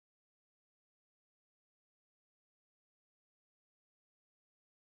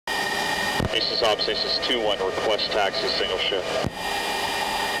Aces Ops, Aces 2-1, request taxi, single shift.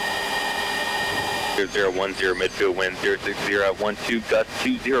 010 midfield wind 060 at 12 gust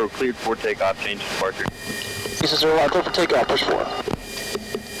 20 cleared for takeoff, change departure. Aces 01 clear for takeoff, push 4.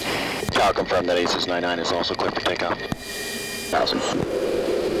 I'll confirm that Aces 99 is also clear for takeoff. 1000.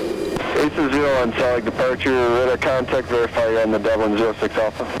 Aces 01, solid departure, radar contact, verify you're on the Dublin 06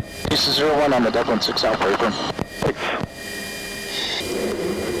 Alpha. Aces 01 on the Dublin 6 Alpha, affirm. Thanks.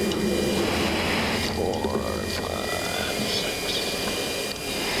 4, 5, 6.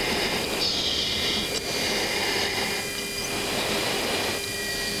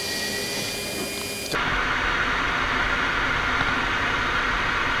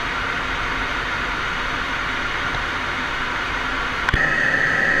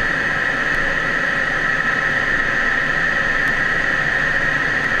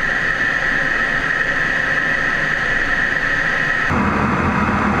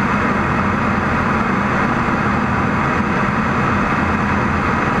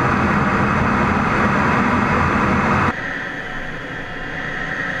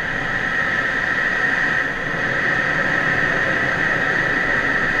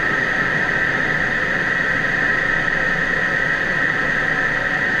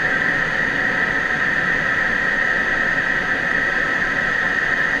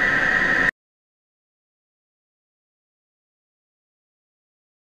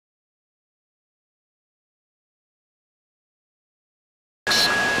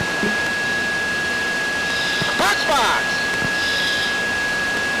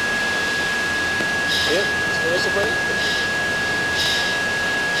 Yep, there's the break.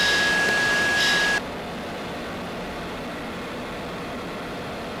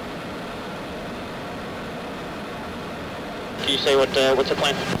 Can you say what's the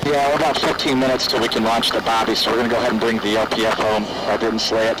plan? Yeah, we're about 15 minutes till we can launch the Bobby, so we're going to go ahead and bring the LPF home. I didn't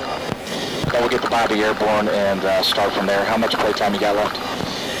slay it. Then we'll get the Bobby airborne and start from there. How much playtime you got left?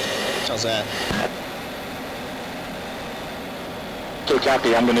 How's that? Okay,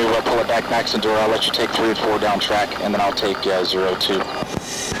 copy. I'm going to pull it back, Max and Dora. I'll let you take 3 and 4 down track, and then I'll take 0-2.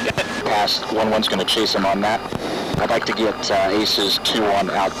 Past 1-1's going to chase him on that. I'd like to get Aces 2-1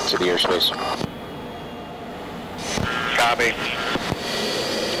 out to the airspace. Copy.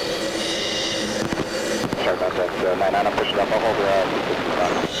 Sorry about that. 9-9, I'm pushing up. I'll hold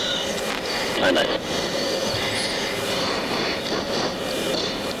 9-9.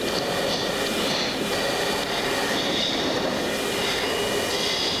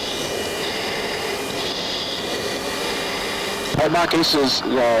 All right, Mark, Aces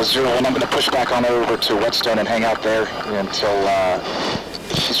 0-1. I'm going to push back on over to Whetstone and hang out there until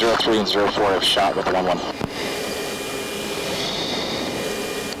 0-3 and 0-4 have shot with the 1-1.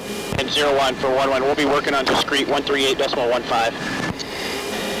 And 0-1 for 1-1. We'll be working on discrete 138.15.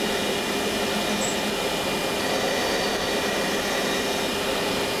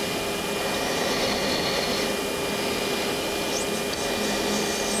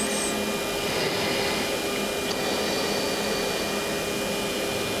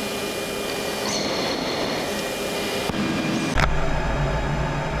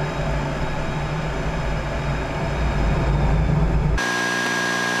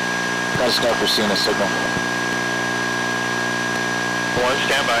 Let us know if we're seeing a signal. 1,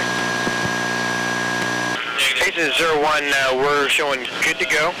 standby. Aces 01, we're showing good to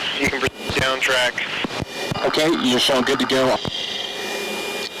go. You can proceed down track. Okay, you're showing good to go.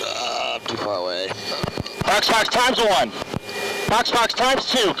 Too far away. Fox times 1. Fox times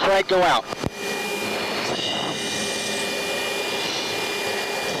 2. Crank, go out.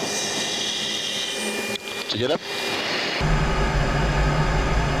 Did you get him?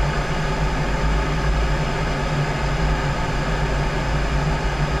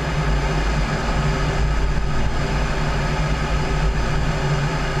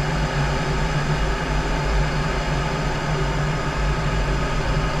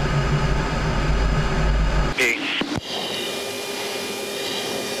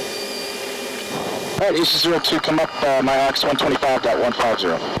 All right, Aces 02, come up my AUX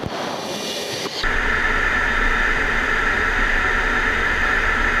 125.150.